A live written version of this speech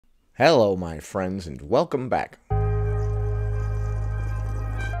Hello, my friends, and welcome back.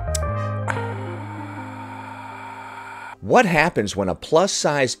 What happens when a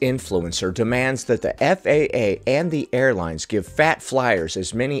plus-size influencer demands that the FAA and the airlines give fat flyers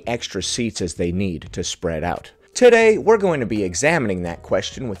as many extra seats as they need to spread out? Today, we're going to be examining that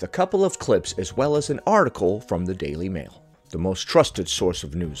question with a couple of clips as well as an article from the Daily Mail, the most trusted source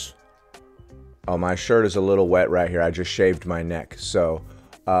of news. Oh, my shirt is a little wet right here. I just shaved my neck, so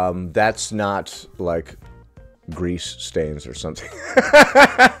that's not like grease stains or something.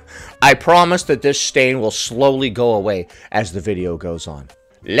 I promise that this stain will slowly go away as the video goes on.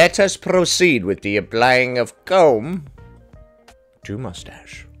 Let us proceed with the applying of comb to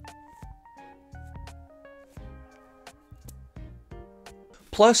mustache.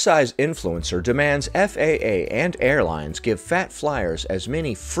 Plus-size influencer demands FAA and airlines give fat flyers as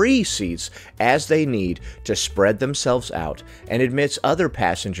many free seats as they need to spread themselves out, and admits other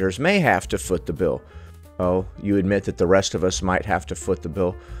passengers may have to foot the bill. Oh, you admit that the rest of us might have to foot the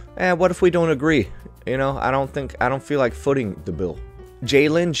bill? What if we don't agree? You know, I don't feel like footing the bill.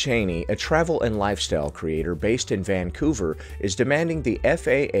 Jalen Cheney, a travel and lifestyle creator based in Vancouver, is demanding the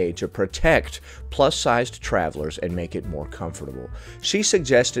FAA to protect plus-sized travelers and make it more comfortable. She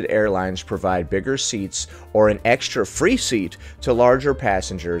suggested airlines provide bigger seats or an extra free seat to larger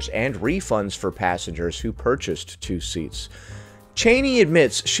passengers and refunds for passengers who purchased 2 seats. Cheney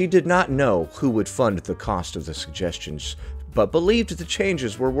admits she did not know who would fund the cost of the suggestions, but believed the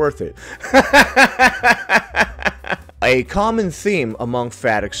changes were worth it. A common theme among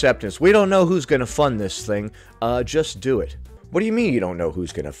fat acceptance: we don't know who's going to fund this thing, just do it. What do you mean you don't know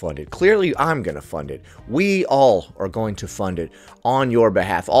who's going to fund it? Clearly I'm going to fund it. We all are going to fund it on your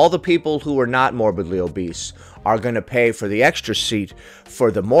behalf. All the people who are not morbidly obese are going to pay for the extra seat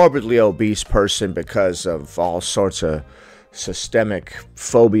for the morbidly obese person because of all sorts of systemic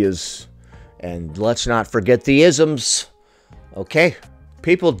phobias. And let's not forget the isms, okay?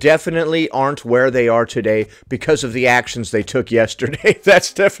 People definitely aren't where they are today because of the actions they took yesterday.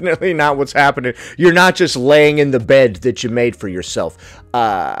 That's definitely not what's happening. You're not just laying in the bed that you made for yourself.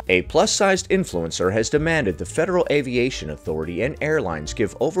 A plus-sized influencer has demanded the Federal Aviation Authority and airlines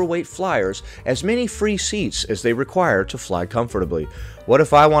give overweight flyers as many free seats as they require to fly comfortably. What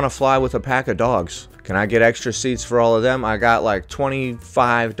if I want to fly with a pack of dogs? Can I get extra seats for all of them? I got like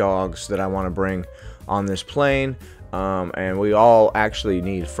 25 dogs that I want to bring on this plane. And we all actually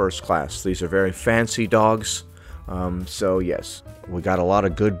need first class. These are very fancy dogs. So yes, we got a lot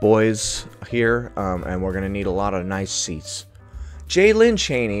of good boys here, and we're going to need a lot of nice seats. Jalen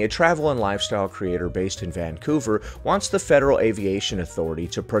Cheney, a travel and lifestyle creator based in Vancouver, wants the Federal Aviation Authority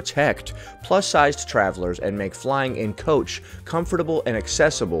to protect plus-sized travelers and make flying in coach comfortable and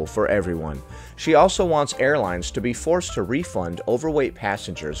accessible for everyone. She also wants airlines to be forced to refund overweight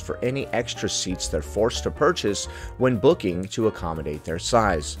passengers for any extra seats they're forced to purchase when booking to accommodate their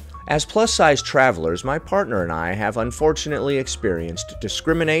size. As plus-size travelers, my partner and I have unfortunately experienced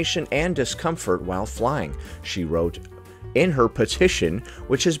discrimination and discomfort while flying, she wrote in her petition,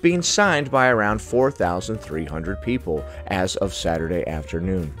 which is being signed by around 4,300 people as of Saturday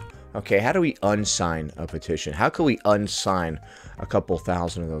afternoon. Okay, how do we unsign a petition? How can we unsign a couple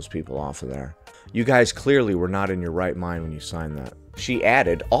thousand of those people off of there? You guys clearly were not in your right mind when you signed that. She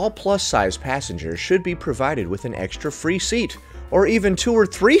added, all plus-size passengers should be provided with an extra free seat, or even 2 or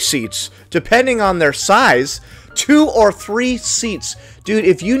 3 seats, depending on their size. 2 or 3 seats. Dude,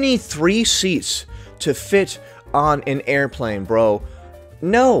 if you need 3 seats to fit on an airplane, bro,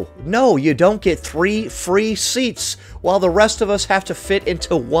 no, you don't get 3 free seats while the rest of us have to fit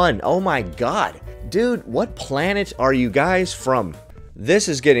into 1. Oh my god. Dude, what planet are you guys from? This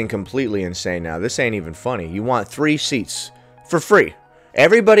is getting completely insane now. This ain't even funny. You want 3 seats for free.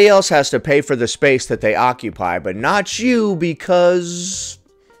 Everybody else has to pay for the space that they occupy, but not you because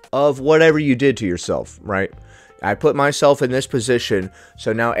of whatever you did to yourself, right? I put myself in this position,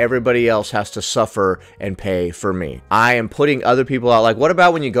 so now everybody else has to suffer and pay for me. I am putting other people out. Like, what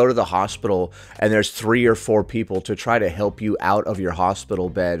about when you go to the hospital and there's 3 or 4 people to try to help you out of your hospital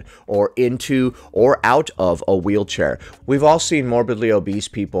bed or into or out of a wheelchair? We've all seen morbidly obese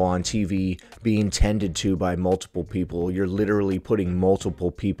people on TV being tended to by multiple people. You're literally putting multiple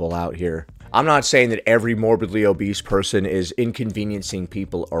people out here. I'm not saying that every morbidly obese person is inconveniencing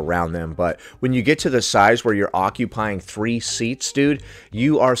people around them, but when you get to the size where you're occupying 3 seats, dude,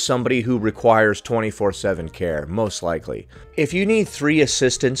 you are somebody who requires 24/7 care, most likely. If you need 3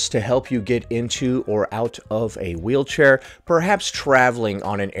 assistants to help you get into or out of a wheelchair, perhaps traveling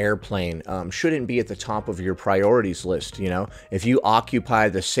on an airplane shouldn't be at the top of your priorities list, you know? If you occupy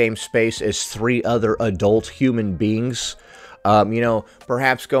the same space as 3 other adult human beings, You know,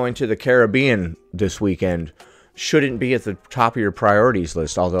 perhaps going to the Caribbean this weekend shouldn't be at the top of your priorities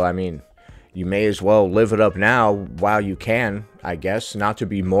list. Although, I mean, you may as well live it up now while you can, I guess. Not to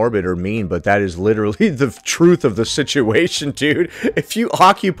be morbid or mean, but that is literally the truth of the situation, dude. If you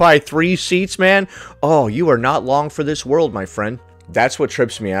occupy 3 seats, man, oh, you are not long for this world, my friend. That's what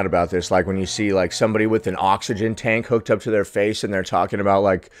trips me out about this. Like when you see like somebody with an oxygen tank hooked up to their face and they're talking about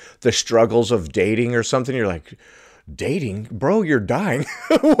like the struggles of dating or something. You're like, dating? Bro, you're dying.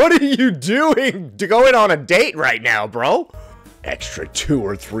 What are you doing to go in on a date right now, bro? Extra 2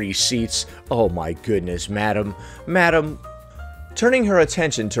 or 3 seats. Oh my goodness, madam. Turning her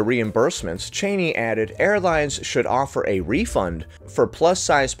attention to reimbursements, Cheney added, airlines should offer a refund for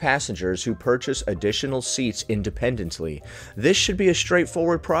plus-size passengers who purchase additional seats independently. This should be a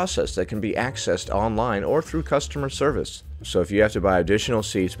straightforward process that can be accessed online or through customer service. So if you have to buy additional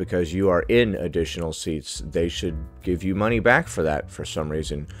seats because you are in additional seats, they should give you money back for that for some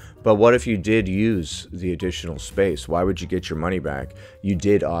reason. But what if you did use the additional space? Why would you get your money back? You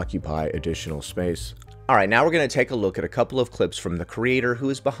did occupy additional space. Alright, now we're going to take a look at a couple of clips from the creator who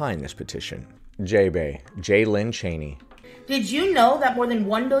is behind this petition. J-Bay, J. Lynn Cheney. Did you know that more than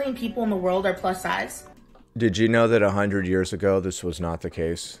 1 billion people in the world are plus size? Did you know that 100 years ago this was not the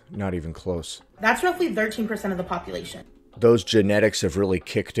case? Not even close. That's roughly 13% of the population. Those genetics have really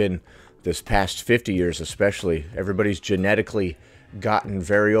kicked in this past 50 years especially. Everybody's genetically gotten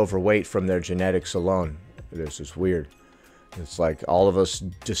very overweight from their genetics alone. This is weird. It's like all of us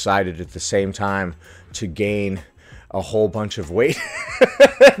decided at the same time to gain a whole bunch of weight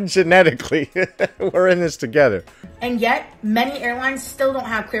genetically. We're in this together. And yet, many airlines still don't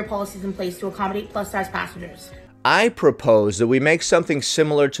have clear policies in place to accommodate plus-size passengers. I propose that we make something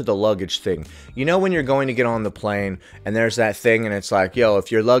similar to the luggage thing. You know when you're going to get on the plane and there's that thing and it's like, yo,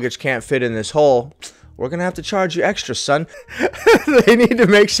 if your luggage can't fit in this hole, we're going to have to charge you extra, son. They need to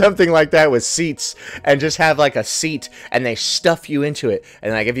make something like that with seats and just have like a seat and they stuff you into it.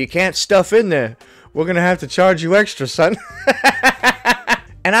 And like, if you can't stuff in there, we're going to have to charge you extra, son.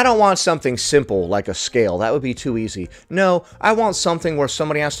 And I don't want something simple like a scale. That would be too easy. No, I want something where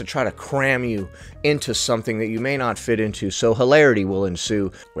somebody has to try to cram you into something that you may not fit into. So hilarity will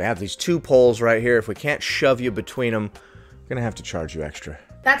ensue. We have these 2 poles right here. If we can't shove you between them, we're going to have to charge you extra.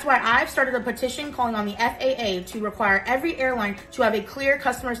 That's why I've started a petition calling on the FAA to require every airline to have a clear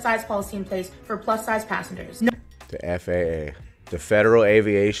customer size policy in place for plus-size passengers. No. The FAA, the Federal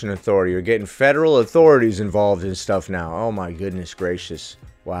Aviation Authority. You're getting federal authorities involved in stuff now. Oh my goodness gracious.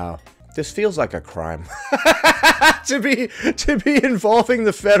 Wow. This feels like a crime. to be involving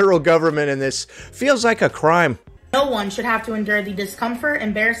the federal government in this feels like a crime. No one should have to endure the discomfort,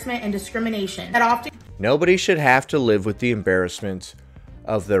 embarrassment, and discrimination that often... Nobody should have to live with the embarrassment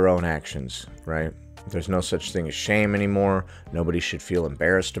of their own actions, right? There's no such thing as shame anymore. Nobody should feel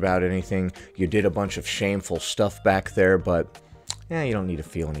embarrassed about anything. You did a bunch of shameful stuff back there, but yeah, you don't need to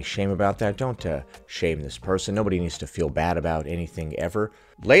feel any shame about that. Don't shame this person. Nobody needs to feel bad about anything ever.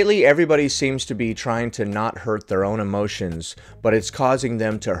 Lately, everybody seems to be trying to not hurt their own emotions, but it's causing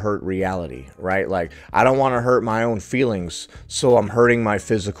them to hurt reality, right? Like, I don't want to hurt my own feelings, so I'm hurting my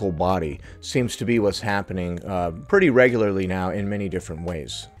physical body. Seems to be what's happening pretty regularly now in many different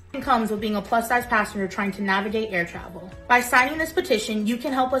ways. Comes with being a plus-size passenger trying to navigate air travel. By signing this petition, you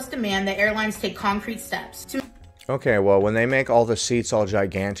can help us demand that airlines take concrete steps to... Okay, well, when they make all the seats all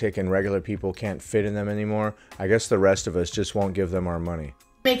gigantic and regular people can't fit in them anymore, I guess the rest of us just won't give them our money.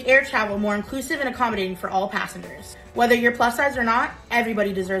 Make air travel more inclusive and accommodating for all passengers. Whether you're plus size or not,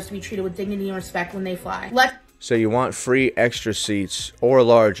 everybody deserves to be treated with dignity and respect when they fly. So you want free extra seats or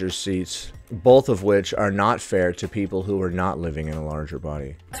larger seats, both of which are not fair to people who are not living in a larger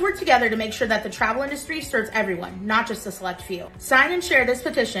body. Let's work together to make sure that the travel industry serves everyone, not just a select few. Sign and share this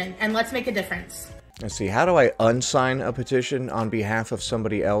petition, and let's make a difference. Let's see, how do I unsign a petition on behalf of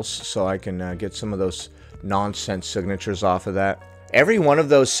somebody else so I can get some of those nonsense signatures off of that? Every one of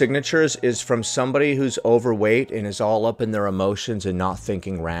those signatures is from somebody who's overweight and is all up in their emotions and not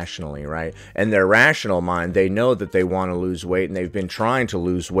thinking rationally, right? And their rational mind, they know that they want to lose weight and they've been trying to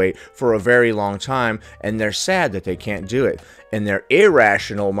lose weight for a very long time and they're sad that they can't do it. And their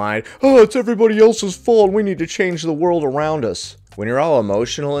irrational mind, oh, it's everybody else's fault, we need to change the world around us. When you're all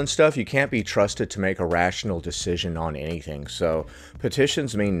emotional and stuff, you can't be trusted to make a rational decision on anything, so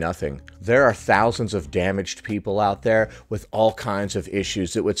petitions mean nothing. There are thousands of damaged people out there with all kinds of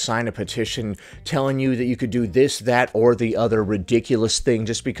issues that would sign a petition telling you that you could do this, that, or the other ridiculous thing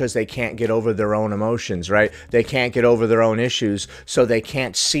just because they can't get over their own emotions, right? They can't get over their own issues, so they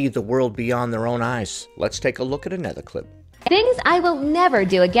can't see the world beyond their own eyes. Let's take a look at another clip. Things I will never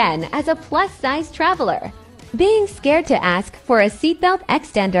do again as a plus-size traveler. being scared to ask for a seatbelt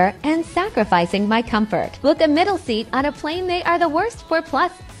extender, and sacrificing my comfort. Book a middle seat on a plane. They are the worst for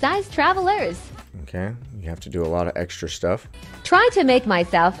plus-size travelers. Okay, you have to do a lot of extra stuff. Try to make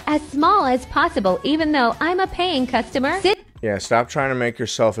myself as small as possible even though I'm a paying customer. Yeah, stop trying to make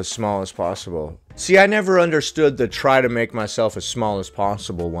yourself as small as possible. See, I never understood the try to make myself as small as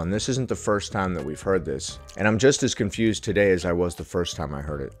possible one. This isn't the first time that we've heard this. And I'm just as confused today as I was the first time I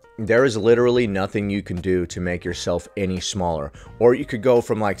heard it. There is literally nothing you can do to make yourself any smaller. Or you could go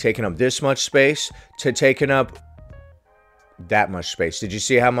from like taking up this much space to taking up that much space. Did you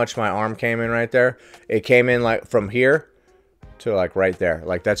see how much my arm came in right there? It came in like from here to like right there.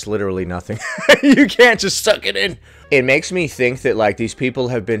 Like that's literally nothing. You can't just suck it in. It makes me think that like these people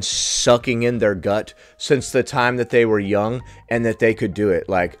have been sucking in their gut since the time that they were young and that they could do it.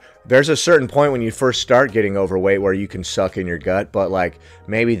 Like there's a certain point when you first start getting overweight where you can suck in your gut, but like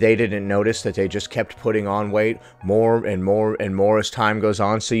maybe they didn't notice that they just kept putting on weight more and more and more as time goes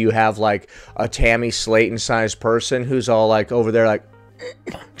on. So you have like a Tammy Slayton sized person who's all like over there like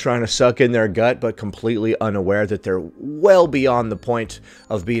trying to suck in their gut, but completely unaware that they're well beyond the point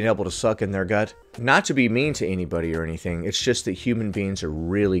of being able to suck in their gut. Not to be mean to anybody or anything, it's just that human beings are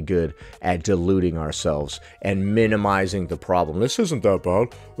really good at diluting ourselves and minimizing the problem. This isn't that bad.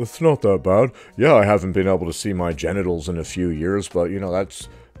 It's not that bad. Yeah, I haven't been able to see my genitals in a few years, but you know,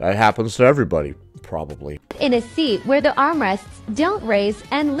 that happens to everybody, probably. In a seat where the armrests don't raise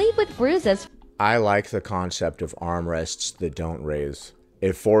and leave with bruises. I like the concept of armrests that don't raise.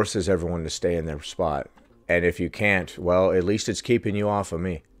 It forces everyone to stay in their spot. And if you can't, well, at least it's keeping you off of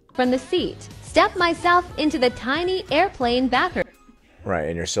me. From the seat, step myself into the tiny airplane bathroom. Right,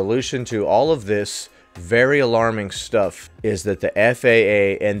 and your solution to all of this very alarming stuff is that the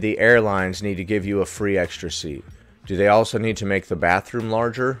FAA and the airlines need to give you a free extra seat. Do they also need to make the bathroom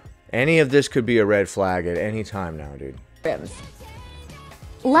larger? Any of this could be a red flag at any time now, dude.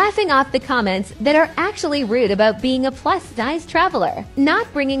 Laughing off the comments that are actually rude about being a plus-size traveler,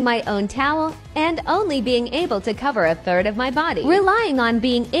 not bringing my own towel, and only being able to cover a third of my body, relying on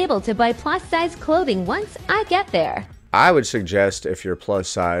being able to buy plus-size clothing once I get there. I would suggest, if you're plus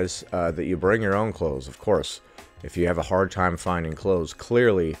size, that you bring your own clothes, of course. If you have a hard time finding clothes,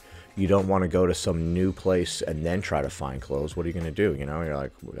 clearly you don't want to go to some new place and then try to find clothes. What are you going to do? You know, you're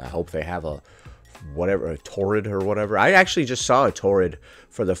like, I hope they have a torrid or whatever. I actually just saw a torrid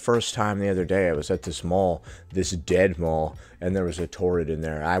for the first time the other day. I was at this mall, this dead mall, and there was a torrid in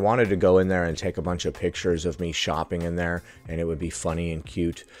there. I wanted to go in there and take a bunch of pictures of me shopping in there, and it would be funny and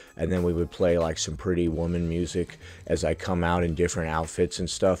cute, and then we would play like some Pretty Woman music as I come out in different outfits and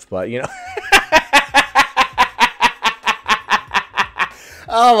stuff, but you know.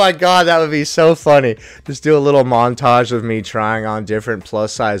 Oh my god, that would be so funny. Just do a little montage of me trying on different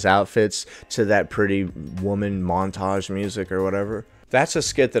plus-size outfits to that Pretty Woman montage music or whatever. That's a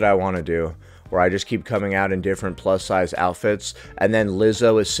skit that I want to do, where I just keep coming out in different plus-size outfits, and then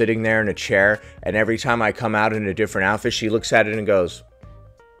Lizzo is sitting there in a chair, and every time I come out in a different outfit, she looks at it and goes.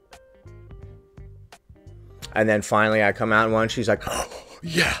 And then finally I come out in one, she's like, oh,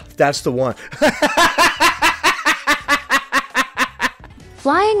 yeah, that's the one.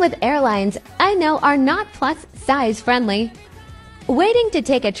 Flying with airlines I know are not plus-size friendly. Waiting to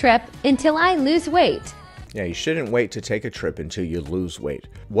take a trip until I lose weight. Yeah, you shouldn't wait to take a trip until you lose weight.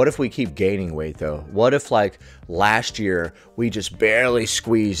 What if we keep gaining weight, though? What if, like, last year we just barely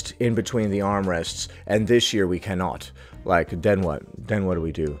squeezed in between the armrests, and this year we cannot? Like, then what? Then what do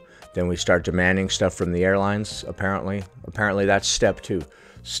we do? Then we start demanding stuff from the airlines, apparently. Apparently that's step 2.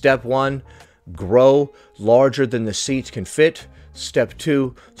 Step 1, grow larger than the seats can fit. Step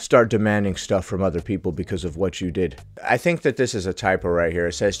 2, start demanding stuff from other people because of what you did. I think that this is a typo right here.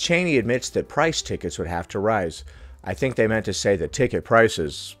 It says, Cheney admits that price tickets would have to rise. I think they meant to say that ticket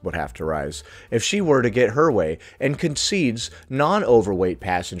prices would have to rise. If she were to get her way and concedes non-overweight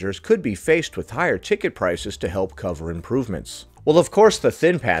passengers could be faced with higher ticket prices to help cover improvements. Well, of course the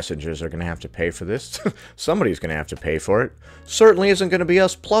thin passengers are going to have to pay for this. Somebody's going to have to pay for it. Certainly isn't going to be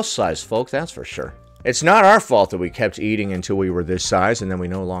us plus-size folk, that's for sure. It's not our fault that we kept eating until we were this size and then we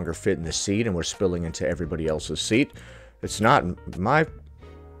no longer fit in the seat and we're spilling into everybody else's seat. It's not my...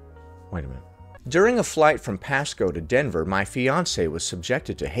 Wait a minute. During a flight from Pasco to Denver, my fiancé was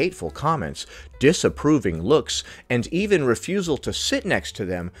subjected to hateful comments, disapproving looks, and even refusal to sit next to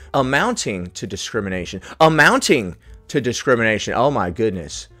them, amounting to discrimination. Amounting to discrimination. Oh my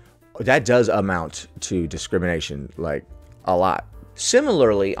goodness. That does amount to discrimination, like, a lot.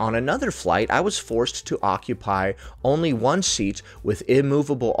 Similarly, on another flight, I was forced to occupy only one seat with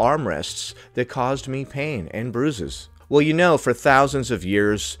immovable armrests that caused me pain and bruises. Well, you know, for thousands of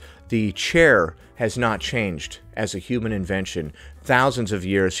years, The chair has not changed as a human invention. Thousands of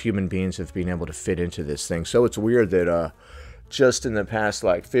years human beings have been able to fit into this thing. So it's weird that just in the past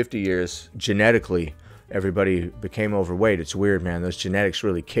like 50 years, genetically, everybody became overweight. It's weird, man. Those genetics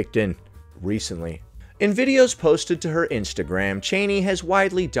really kicked in recently. In videos posted to her Instagram, Cheney has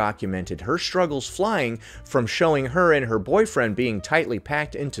widely documented her struggles flying, from showing her and her boyfriend being tightly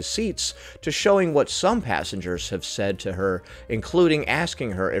packed into seats to showing what some passengers have said to her, including asking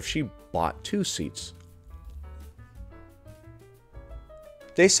her if she bought 2 seats.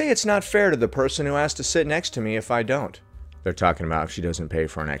 They say it's not fair to the person who has to sit next to me if I don't. They're talking about if she doesn't pay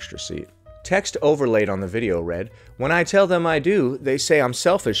for an extra seat. Text overlaid on the video read, "When I tell them I do, they say I'm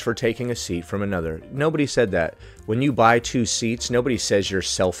selfish for taking a seat from another." Nobody said that. When you buy 2 seats, nobody says you're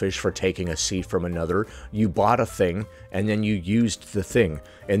selfish for taking a seat from another. You bought a thing, and then you used the thing.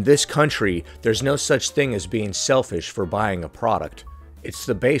 In this country, there's no such thing as being selfish for buying a product. It's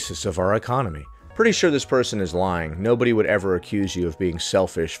the basis of our economy. Pretty sure this person is lying. Nobody would ever accuse you of being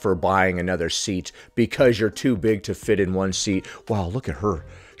selfish for buying another seat because you're too big to fit in one seat. Wow, look at her.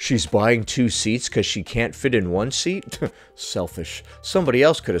 She's buying 2 seats because she can't fit in one seat? Selfish. Somebody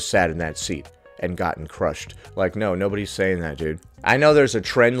else could have sat in that seat and gotten crushed. Like, no, nobody's saying that, dude. I know there's a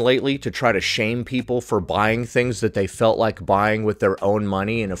trend lately to try to shame people for buying things that they felt like buying with their own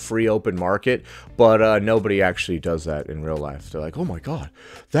money in a free open market, but nobody actually does that in real life. They're like, oh my god,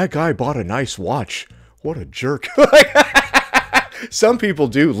 that guy bought a nice watch. What a jerk. Some people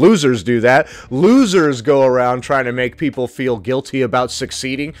do. Losers do that. Losers go around trying to make people feel guilty about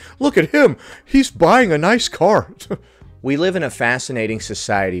succeeding. Look at him. He's buying a nice car. We live in a fascinating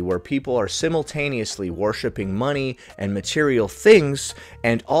society where people are simultaneously worshiping money and material things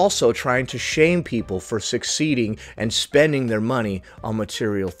and also trying to shame people for succeeding and spending their money on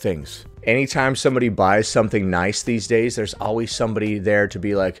material things. Anytime somebody buys something nice these days, there's always somebody there to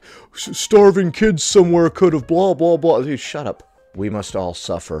be like, starving kids somewhere could have blah, blah, blah. Dude, shut up. We must all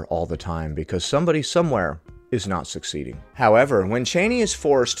suffer all the time because somebody somewhere is not succeeding. However, when Cheney is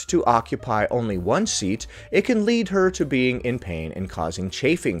forced to occupy only 1 seat, it can lead her to being in pain and causing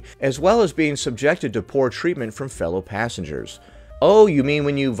chafing, as well as being subjected to poor treatment from fellow passengers. Oh, you mean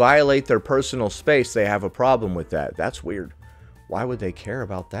when you violate their personal space, they have a problem with that? That's weird. Why would they care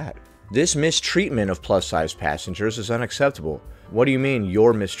about that? This mistreatment of plus-size passengers is unacceptable. What do you mean,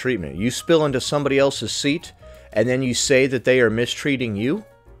 your mistreatment? You spill into somebody else's seat, and then you say that they are mistreating you?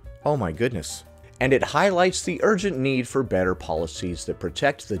 Oh my goodness. And it highlights the urgent need for better policies that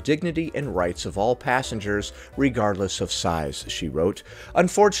protect the dignity and rights of all passengers, regardless of size, she wrote.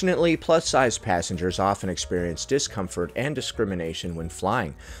 Unfortunately, plus-size passengers often experience discomfort and discrimination when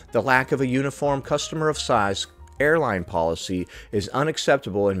flying. The lack of a uniform customer of size airline policy is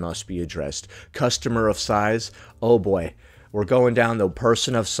unacceptable and must be addressed. Customer of size? Oh boy. We're going down the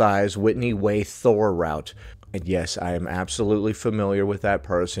person of size, Whitney Way Thor route. And yes, I am absolutely familiar with that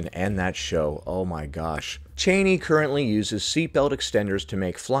person and that show. Oh my gosh. Cheney currently uses seatbelt extenders to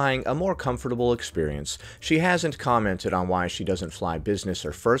make flying a more comfortable experience. She hasn't commented on why she doesn't fly business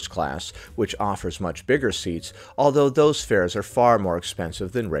or first class, which offers much bigger seats, although those fares are far more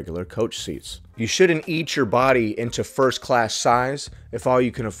expensive than regular coach seats. You shouldn't eat your body into first class size if all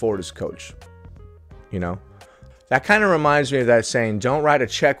you can afford is coach. You know? That kind of reminds me of that saying, don't write a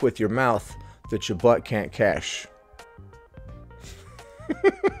check with your mouth that your butt can't cash.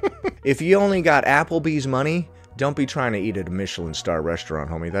 If you only got Applebee's money, don't be trying to eat at a Michelin star restaurant,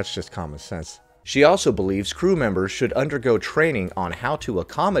 homie. That's just common sense. She also believes crew members should undergo training on how to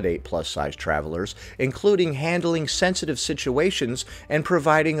accommodate plus-size travelers, including handling sensitive situations and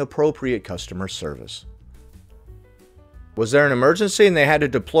providing appropriate customer service. Was there an emergency and they had to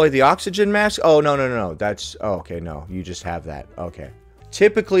deploy the oxygen mask? Oh, no. That's... Oh, okay, no. You just have that. Okay.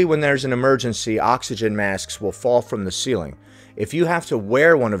 Typically, when there's an emergency, oxygen masks will fall from the ceiling. If you have to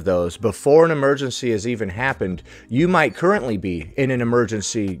wear one of those before an emergency has even happened, you might currently be in an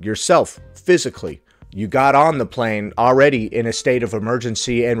emergency yourself, physically. You got on the plane already in a state of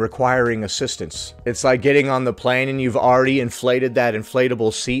emergency and requiring assistance. It's like getting on the plane and you've already inflated that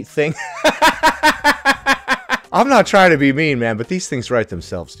inflatable seat thing. I'm not trying to be mean, man, but these things write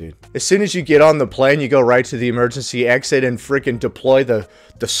themselves, dude. As soon as you get on the plane, you go right to the emergency exit and freaking deploy the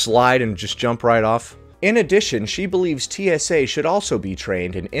slide and just jump right off. In addition, she believes TSA should also be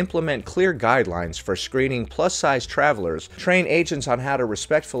trained and implement clear guidelines for screening plus-size travelers, train agents on how to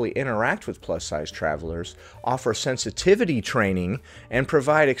respectfully interact with plus-size travelers, offer sensitivity training, and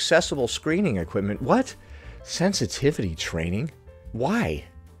provide accessible screening equipment. What? Sensitivity training? Why?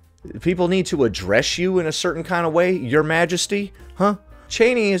 People need to address you in a certain kind of way, Your Majesty? Huh?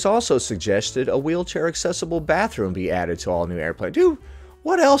 Cheney has also suggested a wheelchair-accessible bathroom be added to all new airplanes. Dude,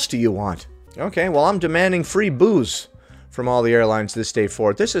 What else do you want? Okay, well, I'm demanding free booze from all the airlines this day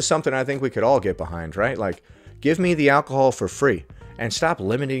forward. This is something I think we could all get behind, right? Like, give me the alcohol for free. And stop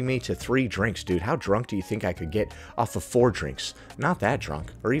limiting me to 3 drinks, dude. How drunk do you think I could get off of 4 drinks? Not that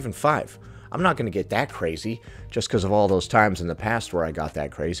drunk, or even 5. I'm not going to get that crazy just because of all those times in the past where I got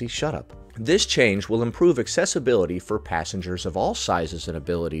that crazy. Shut up. This change will improve accessibility for passengers of all sizes and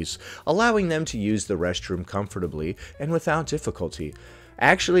abilities, allowing them to use the restroom comfortably and without difficulty.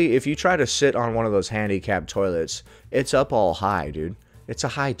 Actually, if you try to sit on one of those handicapped toilets, it's up all high, dude. It's a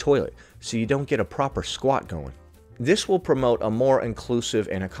high toilet, so you don't get a proper squat going. This will promote a more inclusive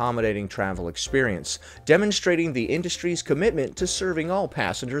and accommodating travel experience, demonstrating the industry's commitment to serving all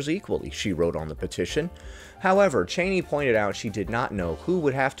passengers equally, she wrote on the petition. However, Cheney pointed out she did not know who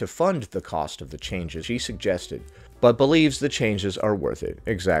would have to fund the cost of the changes she suggested, but believes the changes are worth it.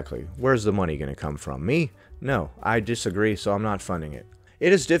 Exactly. Where's the money going to come from? Me? No, I disagree, so I'm not funding it.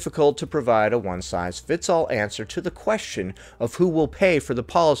 It is difficult to provide a one-size-fits-all answer to the question of who will pay for the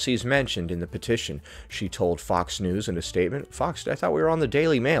policies mentioned in the petition, she told Fox News in a statement. Fox, I thought we were on the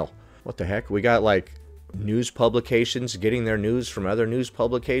Daily Mail. What the heck? We got, like, news publications getting their news from other news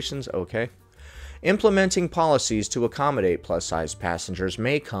publications? Okay. Implementing policies to accommodate plus-size passengers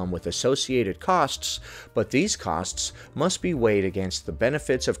may come with associated costs, but these costs must be weighed against the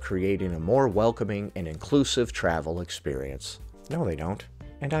benefits of creating a more welcoming and inclusive travel experience. No, they don't.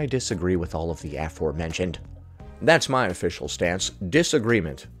 And I disagree with all of the aforementioned. That's my official stance.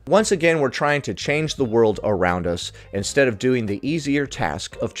 Disagreement. Once again, we're trying to change the world around us instead of doing the easier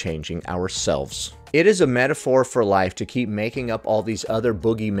task of changing ourselves. It is a metaphor for life to keep making up all these other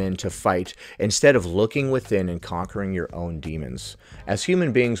boogeymen to fight instead of looking within and conquering your own demons. As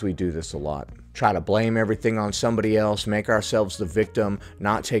human beings, we do this a lot. Try to blame everything on somebody else, make ourselves the victim,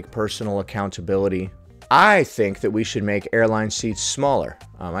 not take personal accountability. I think that we should make airline seats smaller.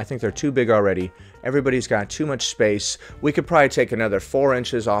 I think they're too big already. Everybody's got too much space. We could probably take another 4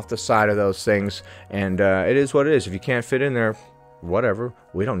 inches off the side of those things, and it is what it is. If you can't fit in there, whatever.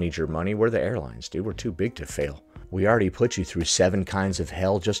 We don't need your money. We're the airlines, dude. We're too big to fail. We already put you through 7 kinds of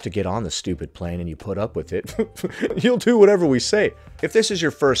hell just to get on the stupid plane, and you put up with it. You'll do whatever we say. If this is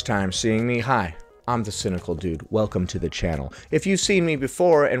your first time seeing me, hi. I'm the Cynical Dude. Welcome to the channel. If you've seen me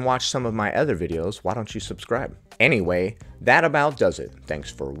before and watched some of my other videos, why don't you subscribe? Anyway, that about does it. Thanks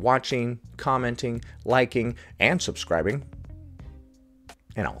for watching, commenting, liking, and subscribing.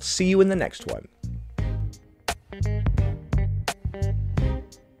 And I'll see you in the next one.